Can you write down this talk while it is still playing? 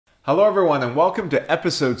Hello everyone and welcome to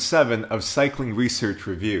episode 7 of Cycling Research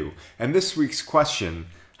Review. And this week's question,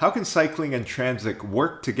 how can cycling and transit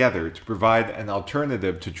work together to provide an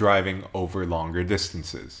alternative to driving over longer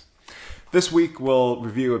distances? This week we'll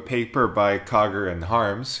review a paper by Cogger and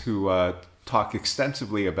Harms who talk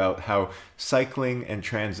extensively about how cycling and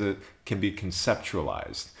transit can be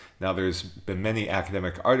conceptualized. Now there's been many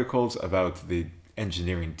academic articles about the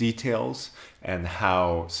engineering details and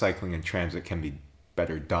how cycling and transit can be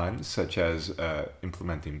better done, such as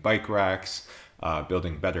implementing bike racks,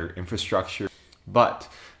 building better infrastructure. But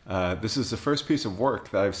this is the first piece of work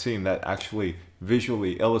that I've seen that actually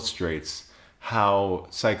visually illustrates how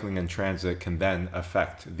cycling and transit can then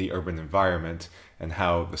affect the urban environment and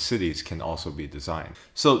how the cities can also be designed.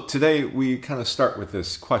 So today we kind of start with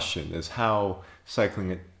this question, is how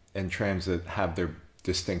cycling and transit have their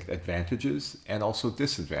distinct advantages and also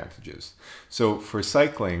disadvantages. So for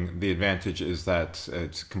cycling, the advantage is that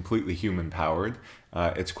it's completely human powered.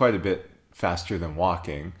 It's quite a bit faster than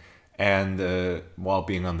walking, and while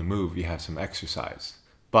being on the move, you have some exercise.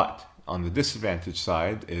 But on the disadvantage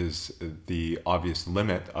side is the obvious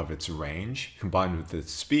limit of its range combined with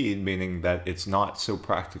its speed, meaning that it's not so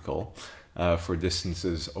practical for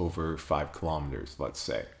distances over 5 kilometers, let's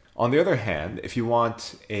say. On the other hand, if you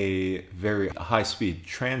want a very high-speed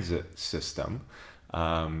transit system,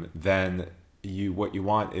 then what you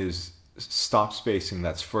want is stop spacing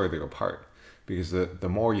that's further apart. Because the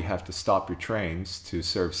more you have to stop your trains to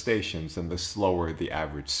serve stations, then the slower the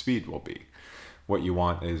average speed will be. What you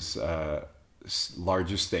want is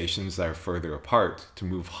larger stations that are further apart to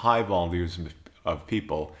move high volumes of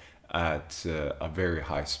people at a very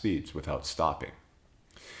high speeds without stopping.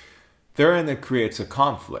 Therein it creates a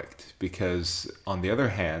conflict because, on the other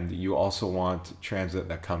hand, you also want transit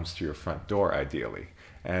that comes to your front door ideally,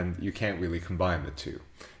 and you can't really combine the two.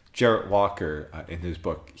 Jarrett Walker, in his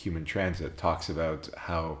book Human Transit, talks about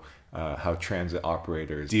how transit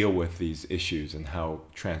operators deal with these issues and how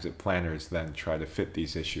transit planners then try to fit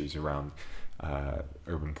these issues around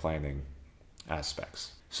urban planning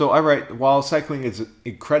aspects. So I write, while cycling is an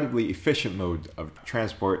incredibly efficient mode of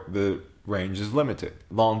transport, the range is limited.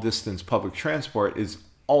 Long-distance public transport is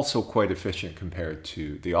also quite efficient compared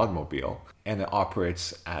to the automobile, and it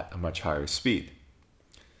operates at a much higher speed.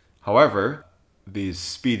 However, these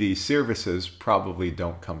speedy services probably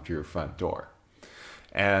don't come to your front door.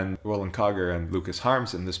 And Roland Cogger and Lucas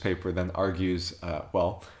Harms in this paper then argues,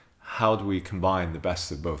 well, how do we combine the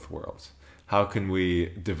best of both worlds? How can we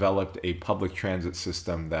develop a public transit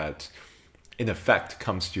system that in effect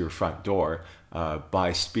comes to your front door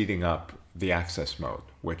by speeding up the access mode,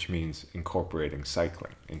 which means incorporating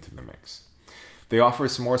cycling into the mix. They offer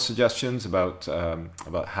some more suggestions about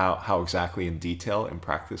how exactly in detail, in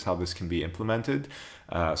practice, how this can be implemented,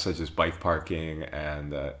 such as bike parking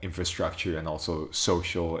and infrastructure and also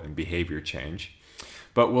social and behavior change.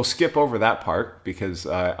 But we'll skip over that part because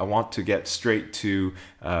I want to get straight to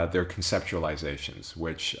their conceptualizations,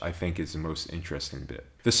 which I think is the most interesting bit.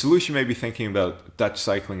 The solution may be thinking about Dutch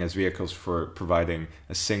cycling as vehicles for providing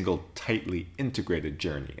a single, tightly integrated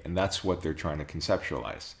journey, and that's what they're trying to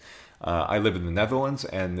conceptualize. I live in the Netherlands,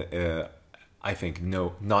 and I think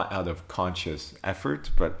not out of conscious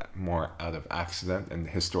effort, but more out of accident and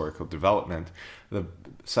historical development, the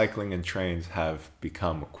cycling and trains have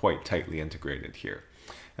become quite tightly integrated here.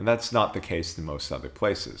 And that's not the case in most other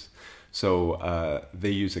places. So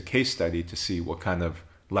they use a case study to see what kind of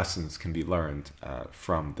lessons can be learned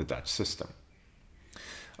from the Dutch system.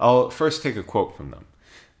 I'll first take a quote from them.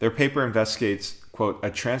 Their paper investigates, quote, a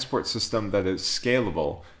transport system that is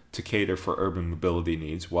scalable to cater for urban mobility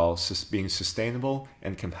needs while being sustainable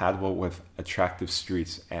and compatible with attractive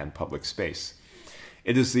streets and public space.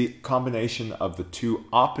 It is the combination of the two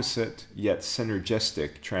opposite yet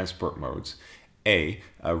synergistic transport modes, A,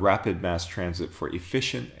 rapid mass transit for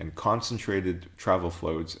efficient and concentrated travel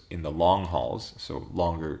flows in the long hauls, so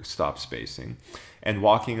longer stop spacing, and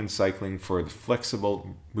walking and cycling for the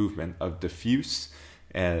flexible movement of diffuse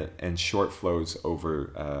and short flows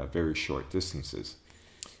over very short distances.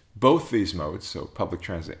 Both these modes, so public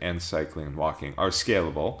transit and cycling and walking, are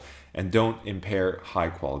scalable and don't impair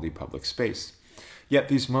high-quality public space. Yet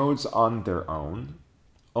these modes on their own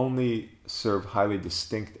only serve highly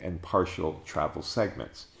distinct and partial travel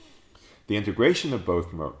segments. The integration of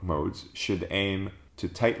both modes should aim to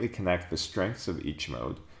tightly connect the strengths of each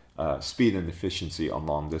mode, speed and efficiency on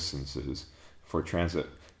long distances for transit,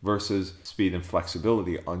 versus speed and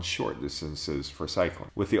flexibility on short distances for cycling,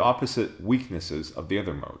 with the opposite weaknesses of the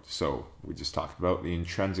other mode. So we just talked about the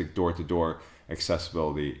intrinsic door-to-door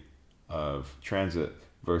accessibility of transit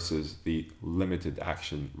versus the limited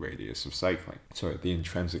action radius of cycling. Sorry, the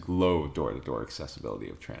intrinsic low door-to-door accessibility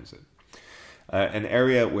of transit. An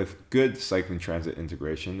area with good cycling transit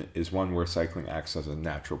integration is one where cycling acts as a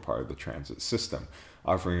natural part of the transit system,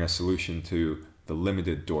 offering a solution to the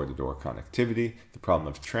limited door-to-door connectivity, the problem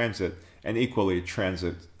of transit, and equally,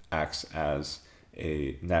 transit acts as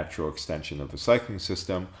a natural extension of the cycling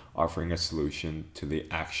system, offering a solution to the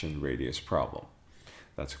action radius problem.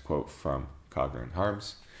 That's a quote from Cogger and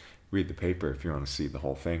Harms. Read the paper if you want to see the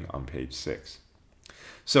whole thing on page 6.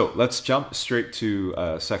 So let's jump straight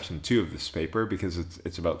to section 2 of this paper because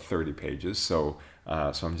it's about 30 pages. So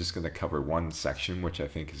I'm just going to cover one section, which I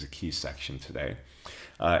think is a key section today.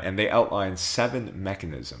 And they outline 7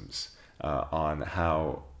 mechanisms on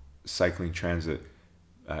how cycling transit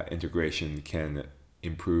integration can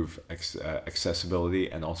improve accessibility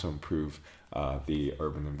and also improve the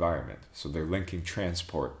urban environment. So they're linking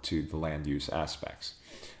transport to the land use aspects.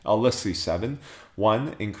 I'll list these 7.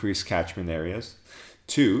 1, increase catchment areas.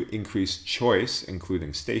 2, increase choice,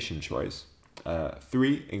 including station choice.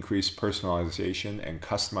 3, increase personalization and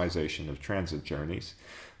customization of transit journeys.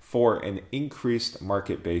 4, an increased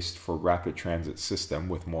market-based for rapid transit system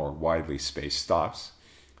with more widely spaced stops.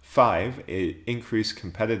 5, increased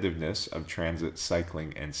competitiveness of transit,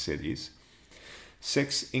 cycling, and cities.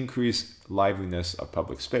 6, increased liveliness of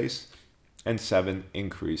public space. And 7,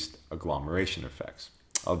 increased agglomeration effects.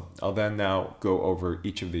 I'll then now go over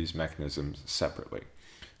each of these mechanisms separately.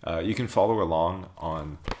 You can follow along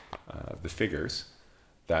on the figures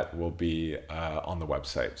that will be on the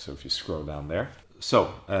website. So if you scroll down there.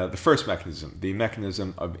 So the first mechanism, the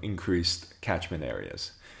mechanism of increased catchment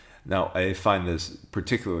areas. Now, I find this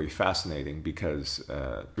particularly fascinating because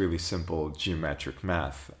really simple geometric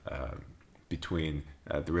math between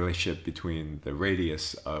the relationship between the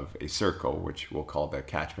radius of a circle, which we'll call the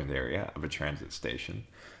catchment area of a transit station,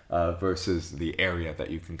 versus the area that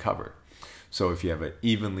you can cover. So if you have an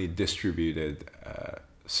evenly distributed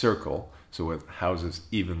circle, so with houses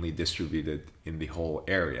evenly distributed in the whole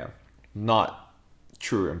area, not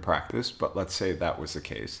true in practice, but let's say that was the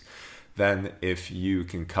case, then if you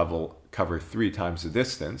can cover 3 times the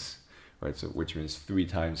distance, right, so which means 3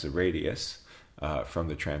 times the radius from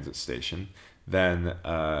the transit station, then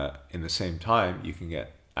in the same time you can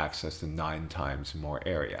get access to 9 times more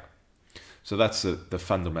area. So that's the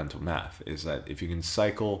fundamental math, is that if you can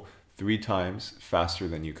cycle 3 times faster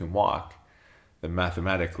than you can walk, then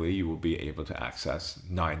mathematically you will be able to access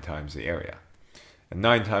 9 times the area. And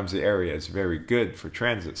 9 times the area is very good for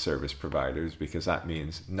transit service providers because that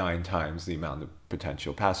means 9 times the amount of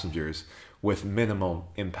potential passengers with minimal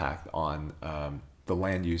impact on the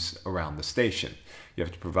land use around the station. You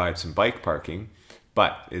have to provide some bike parking,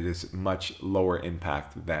 but it is much lower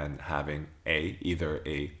impact than having either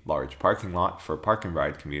a large parking lot for park and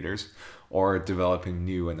ride commuters or developing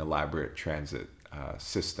new and elaborate transit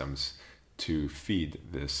systems to feed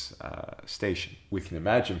this station. We can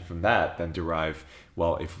imagine from that then derive,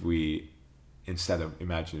 well, if we, instead of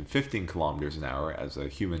imagining 15 kilometers an hour as a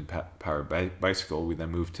human powered bicycle, we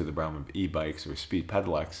then move to the realm of e-bikes or speed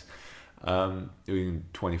pedelecs, doing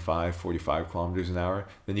 25, 45 kilometers an hour,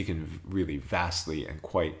 then you can really vastly and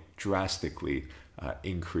quite drastically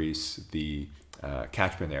increase the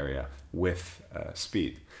catchment area with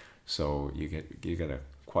speed. So you get a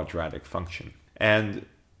quadratic function. And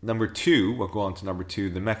number 2, we'll go on to number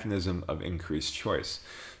 2, the mechanism of increased choice.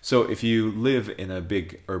 So if you live in a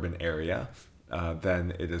big urban area,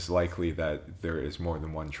 then it is likely that there is more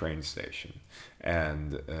than one train station.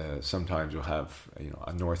 And sometimes you'll have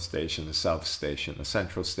a north station, a south station, a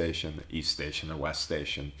central station, an east station, a west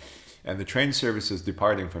station. And the train services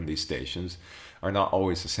departing from these stations are not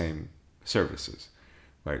always the same services,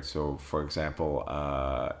 right? So for example,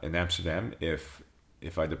 in Amsterdam, if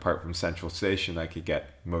I depart from Central Station, I could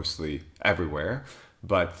get mostly everywhere,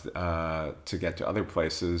 but to get to other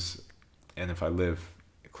places, and if I live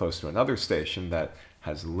close to another station that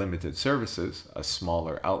has limited services, a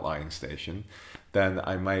smaller outlying station, then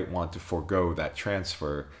I might want to forego that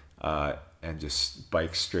transfer and just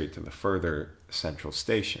bike straight to the further central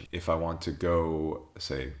station. If I want to go,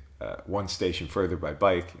 say, one station further by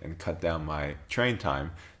bike and cut down my train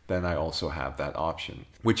time, then I also have that option.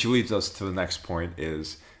 Which leads us to the next point,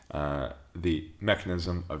 is the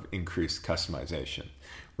mechanism of increased customization,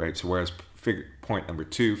 right? So whereas point number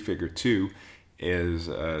 2, figure 2, is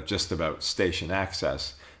just about station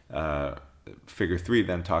access, figure 3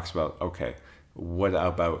 then talks about, okay, what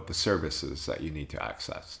about the services that you need to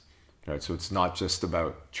access, right? So it's not just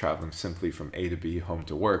about traveling simply from A to B, home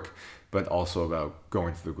to work, but also about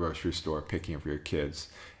going to the grocery store, picking up your kids,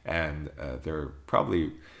 and there are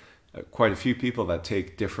probably quite a few people that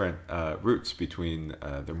take different routes between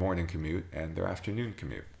their morning commute and their afternoon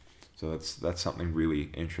commute. So that's something really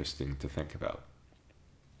interesting to think about.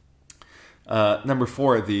 Number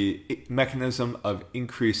 4, the mechanism of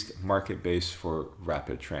increased market base for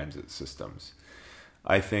rapid transit systems.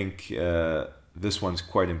 I think this one's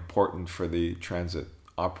quite important for the transit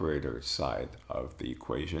operator side of the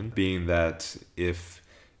equation, being that if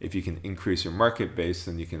you can increase your market base,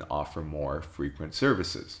 then you can offer more frequent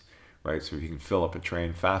services, right? So if you can fill up a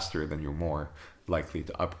train faster, then you're more likely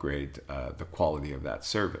to upgrade the quality of that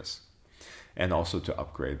service, and also to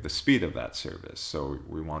upgrade the speed of that service. So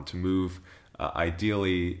we want to move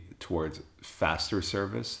ideally towards faster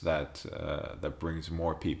service that brings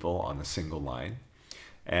more people on a single line.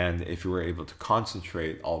 And if you were able to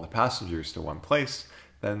concentrate all the passengers to one place,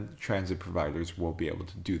 then transit providers will be able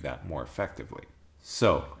to do that more effectively.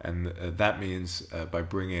 So, and that means by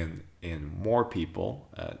bringing in more people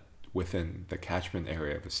within the catchment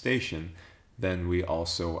area of a station, then we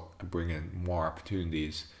also bring in more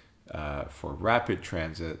opportunities for rapid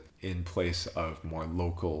transit in place of more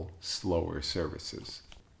local, slower services.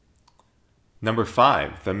 Number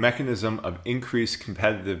 5, the mechanism of increased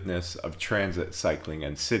competitiveness of transit, cycling,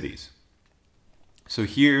 and cities. So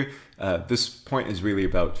here, this point is really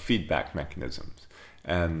about feedback mechanisms.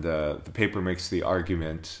 And the paper makes the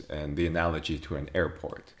argument and the analogy to an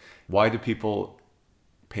airport. Why do people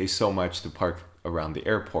pay so much to park around the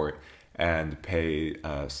airport and pay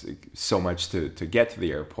so much to get to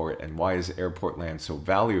the airport? And why is airport land so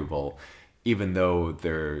valuable even though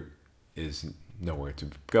there is nowhere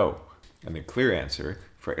to go? And the clear answer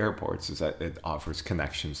for airports is that it offers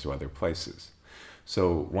connections to other places.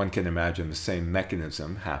 So one can imagine the same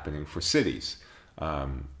mechanism happening for cities,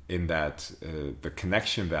 in that the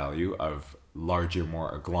connection value of larger,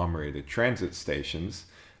 more agglomerated transit stations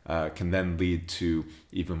can then lead to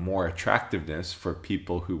even more attractiveness for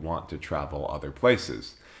people who want to travel other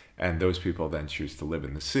places. And those people then choose to live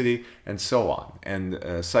in the city, and so on.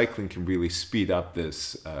 And cycling can really speed up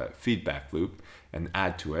this feedback loop and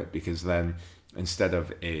add to it, because then instead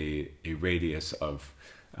of a radius of,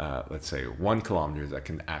 let's say, 1 kilometer that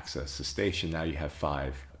can access the station, now you have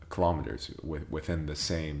 5 kilometers within the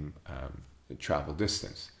same travel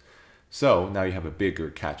distance. So now you have a bigger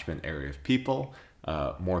catchment area of people.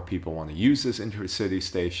 More people want to use this intercity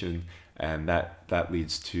station, and that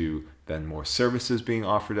leads to then more services being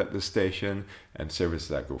offered at the station, and services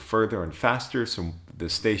that go further and faster. So the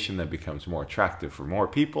station then becomes more attractive for more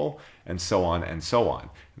people, and so on and so on.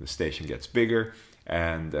 And the station gets bigger,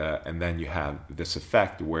 and then you have this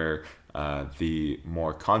effect where the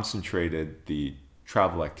more concentrated the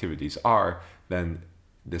travel activities are, then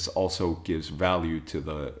this also gives value to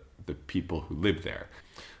the people who live there.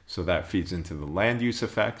 So that feeds into the land use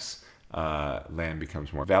effects. Land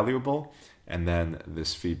becomes more valuable, and then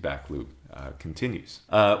this feedback loop continues.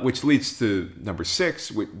 Which leads to number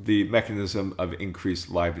 6, with the mechanism of increased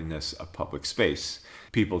liveliness of public space.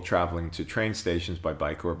 People traveling to train stations by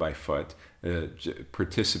bike or by foot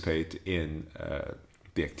participate in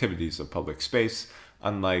the activities of public space,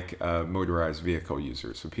 unlike motorized vehicle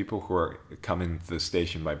users. So people who are coming to the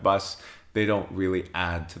station by bus, they don't really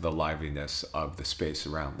add to the liveliness of the space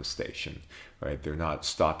around the station, right? They're not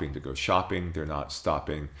stopping to go shopping. They're not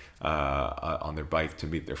stopping on their bike to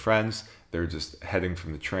meet their friends. They're just heading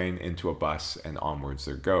from the train into a bus and onwards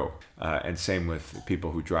they go. And same with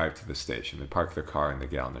people who drive to the station. They park their car and they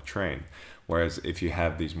get on the train. Whereas if you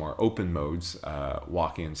have these more open modes,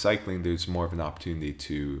 walking and cycling, there's more of an opportunity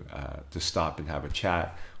to stop and have a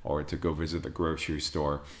chat, or to go visit the grocery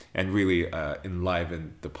store and really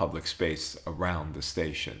enliven the public space around the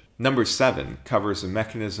station. Number 7 covers a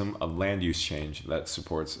mechanism of land use change that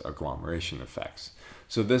supports agglomeration effects.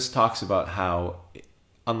 So this talks about how,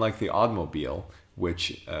 unlike the automobile,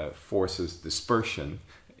 which forces dispersion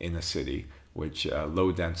in a city, which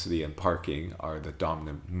low density and parking are the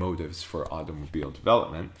dominant motives for automobile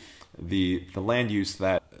development, the land use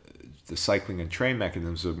that the cycling and train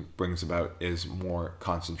mechanism brings about is more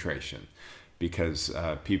concentration, because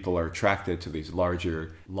people are attracted to these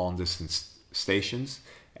larger long distance stations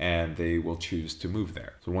and they will choose to move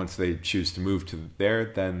there. So once they choose to move to there,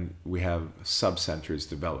 then we have sub-centers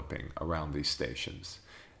developing around these stations.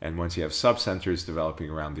 And once you have sub-centers developing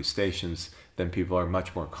around these stations, then people are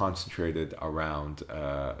much more concentrated around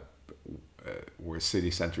where city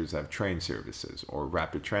centers have train services or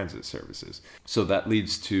rapid transit services. So that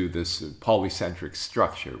leads to this polycentric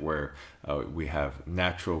structure where we have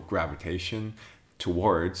natural gravitation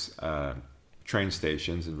towards train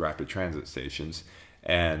stations and rapid transit stations,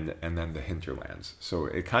 and then the hinterlands. So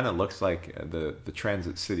it kind of looks like the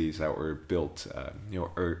transit cities that were built,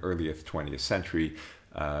 earliest 20th century,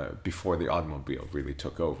 before the automobile really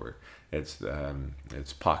took over. It's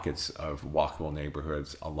pockets of walkable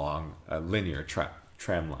neighborhoods along a linear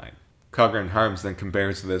tram line. Cogger and Harms then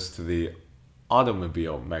compares this to the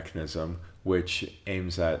automobile mechanism, which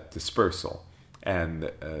aims at dispersal.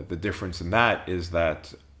 And the difference in that is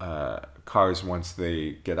that cars, once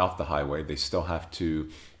they get off the highway, they still have to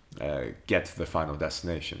get to the final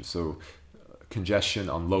destination. So congestion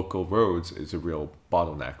on local roads is a real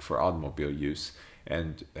bottleneck for automobile use,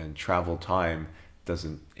 and travel time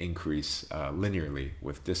doesn't increase linearly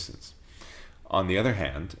with distance. On the other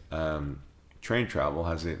hand, train travel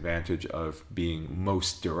has the advantage of being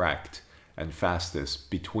most direct and fastest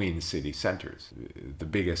between city centers. The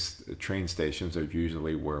biggest train stations are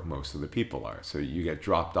usually where most of the people are, so you get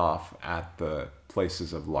dropped off at the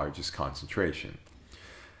places of largest concentration.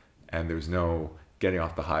 And there's no getting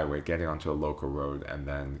off the highway, getting onto a local road, and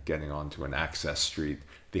then getting onto an access street.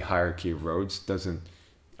 The hierarchy of roads doesn't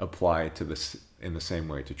apply to this in the same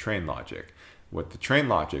way to train logic. What the train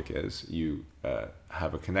logic is, you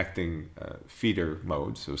have a connecting feeder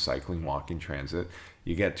mode, so cycling, walking, transit.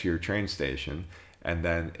 You get to your train station, and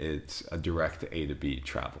then it's a direct A to B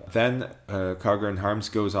travel. Then Cogger and Harms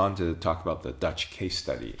goes on to talk about the Dutch case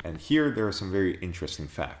study. And here there are some very interesting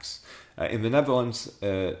facts. In the Netherlands,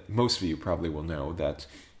 most of you probably will know that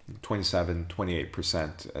 27,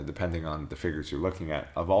 28%, depending on the figures you're looking at,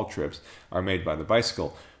 of all trips are made by the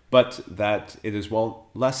bicycle. But that it is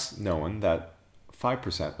less known that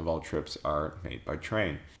 5% of all trips are made by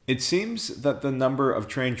train. It seems that the number of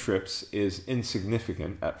train trips is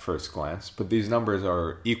insignificant at first glance, but these numbers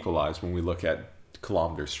are equalized when we look at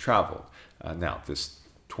kilometers traveled. Now, this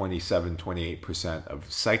 27, 28%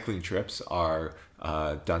 of cycling trips are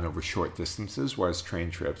done over short distances, whereas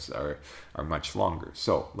train trips are much longer.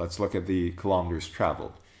 So let's look at the kilometers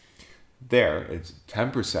traveled. There, it's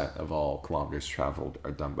 10% of all kilometers traveled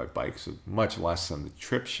are done by bike, so much less than the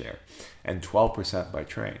trip share, and 12% by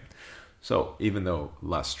train. So even though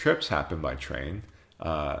less trips happen by train,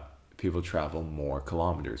 people travel more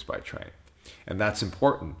kilometers by train. And that's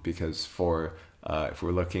important because if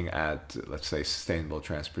we're looking at, let's say, sustainable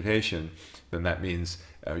transportation, then that means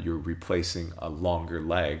you're replacing a longer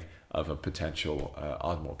leg of a potential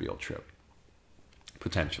automobile trip,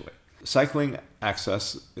 potentially. Cycling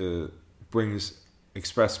access brings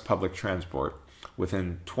express public transport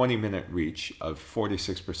within 20-minute reach of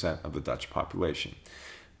 46% of the Dutch population.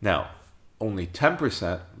 Now, only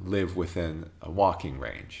 10% live within a walking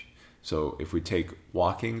range. So if we take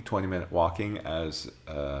walking, 20-minute walking as,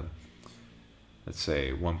 let's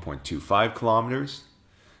say, 1.25 kilometers,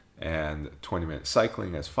 and 20-minute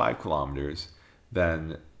cycling as 5 kilometers,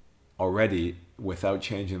 then already, without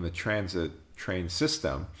changing the transit train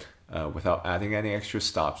system, without adding any extra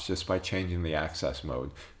stops, just by changing the access mode,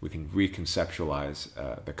 we can reconceptualize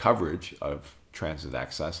the coverage of transit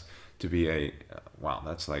access to be wow,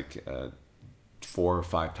 that's like 4 or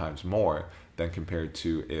 5 times more than compared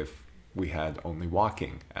to if we had only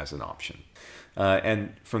walking as an option.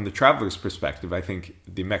 And from the traveler's perspective, I think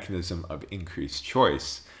the mechanism of increased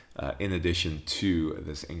choice, in addition to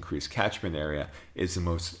this increased catchment area, is the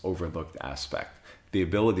most overlooked aspect. The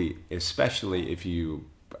ability, especially if you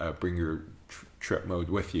bring your trip mode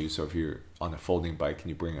with you, so if you're on a folding bike and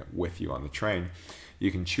you bring it with you on the train, you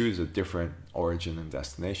can choose a different origin and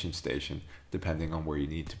destination station depending on where you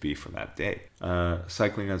need to be for that day.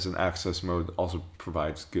 Cycling as an access mode also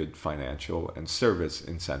provides good financial and service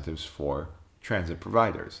incentives for transit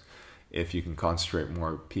providers. If you can concentrate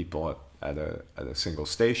more people at a single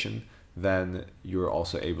station, then you're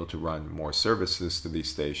also able to run more services to these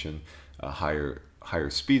stations, higher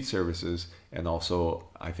speed services, and also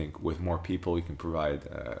I think with more people you can provide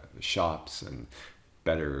shops and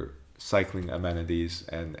better cycling amenities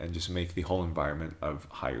and just make the whole environment of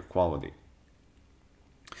higher quality.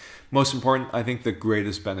 Most important, I think the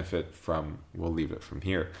greatest benefit we'll leave it from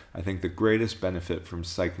here, I think the greatest benefit from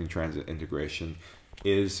cycling transit integration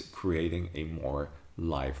is creating a more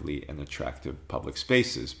lively and attractive public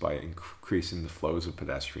spaces by increasing the flows of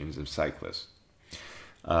pedestrians and cyclists.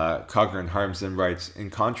 Cogger and Harms then writes, in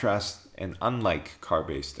contrast and unlike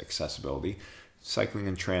car-based accessibility, cycling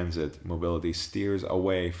and transit mobility steers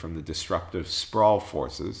away from the disruptive sprawl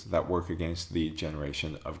forces that work against the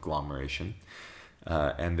generation of agglomeration,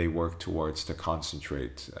 and they work towards to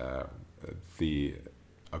concentrate the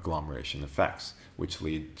agglomeration effects, which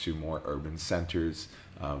lead to more urban centers,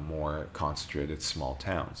 more concentrated small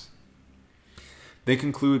towns. They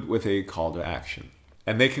conclude with a call to action.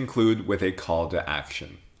 They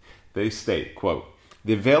state, quote,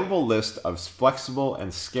 The available list of flexible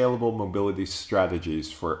and scalable mobility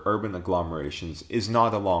strategies for urban agglomerations is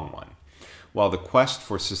not a long one, while the quest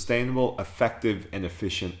for sustainable, effective, and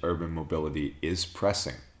efficient urban mobility is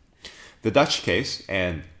pressing. The Dutch case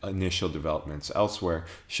and initial developments elsewhere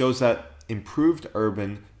shows that improved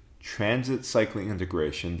urban transit cycling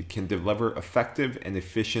integration can deliver effective and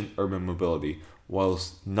efficient urban mobility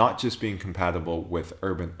whilst not just being compatible with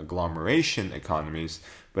urban agglomeration economies,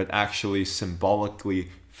 but actually symbolically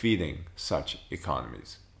feeding such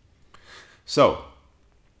economies. So,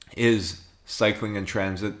 is cycling and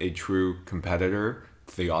transit a true competitor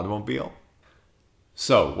to the automobile?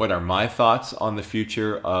 So, what are my thoughts on the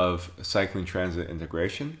future of cycling transit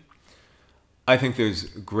integration? I think there's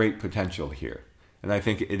great potential here. And I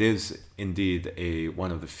think it is indeed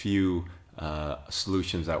one of the few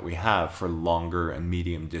solutions that we have for longer and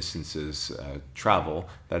medium distances travel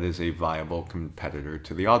that is a viable competitor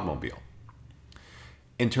to the automobile.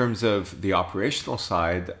 In terms of the operational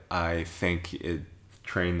side, I think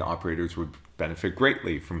train operators would benefit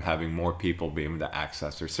greatly from having more people be able to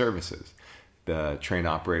access their services. The train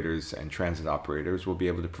operators and transit operators will be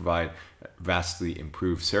able to provide vastly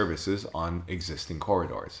improved services on existing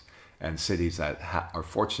corridors. And cities that are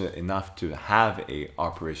fortunate enough to have an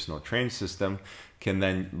operational train system can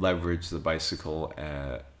then leverage the bicycle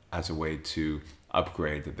as a way to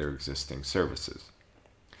upgrade their existing services.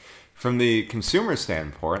 From the consumer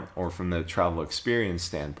standpoint, or from the travel experience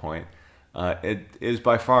standpoint, it is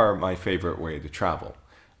by far my favorite way to travel.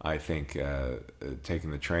 I think taking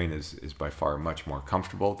the train is by far much more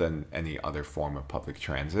comfortable than any other form of public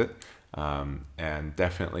transit, and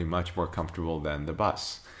definitely much more comfortable than the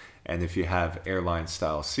bus. And if you have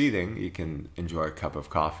airline-style seating, you can enjoy a cup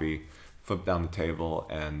of coffee, flip down the table,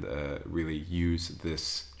 and really use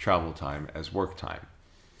this travel time as work time.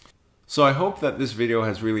 So I hope that this video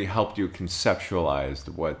has really helped you conceptualize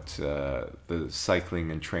what the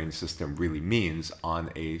cycling and train system really means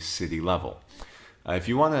on a city level. If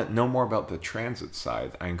you want to know more about the transit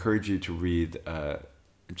side, I encourage you to read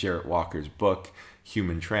Jarrett Walker's book,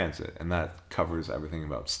 Human Transit, and that covers everything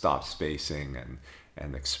about stop spacing and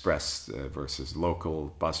express versus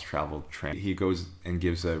local bus travel train. He goes and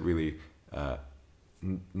gives a really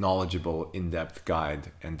knowledgeable, in-depth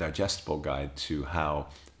guide and digestible guide to how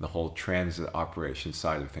the whole transit operation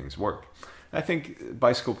side of things work. I think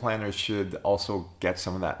bicycle planners should also get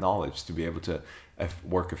some of that knowledge to be able to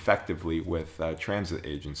work effectively with transit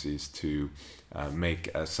agencies to make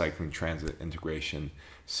a cycling transit integration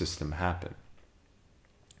system happen.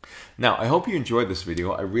 Now, I hope you enjoyed this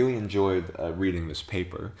video. I really enjoyed reading this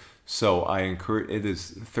paper. So it is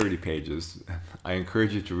 30 pages. I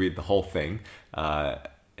encourage you to read the whole thing.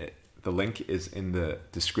 The link is in the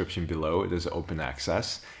description below. It is open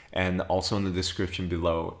access. And also in the description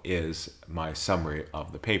below is my summary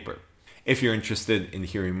of the paper. If you're interested in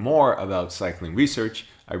hearing more about cycling research,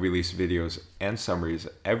 I release videos and summaries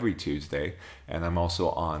every Tuesday. And I'm also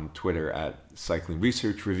on Twitter at Cycling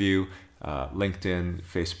Research Review, LinkedIn,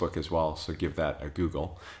 Facebook as well, so give that a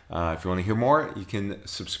Google. If you want to hear more, you can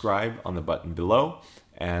subscribe on the button below,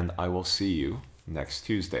 and I will see you next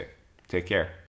Tuesday. Take care.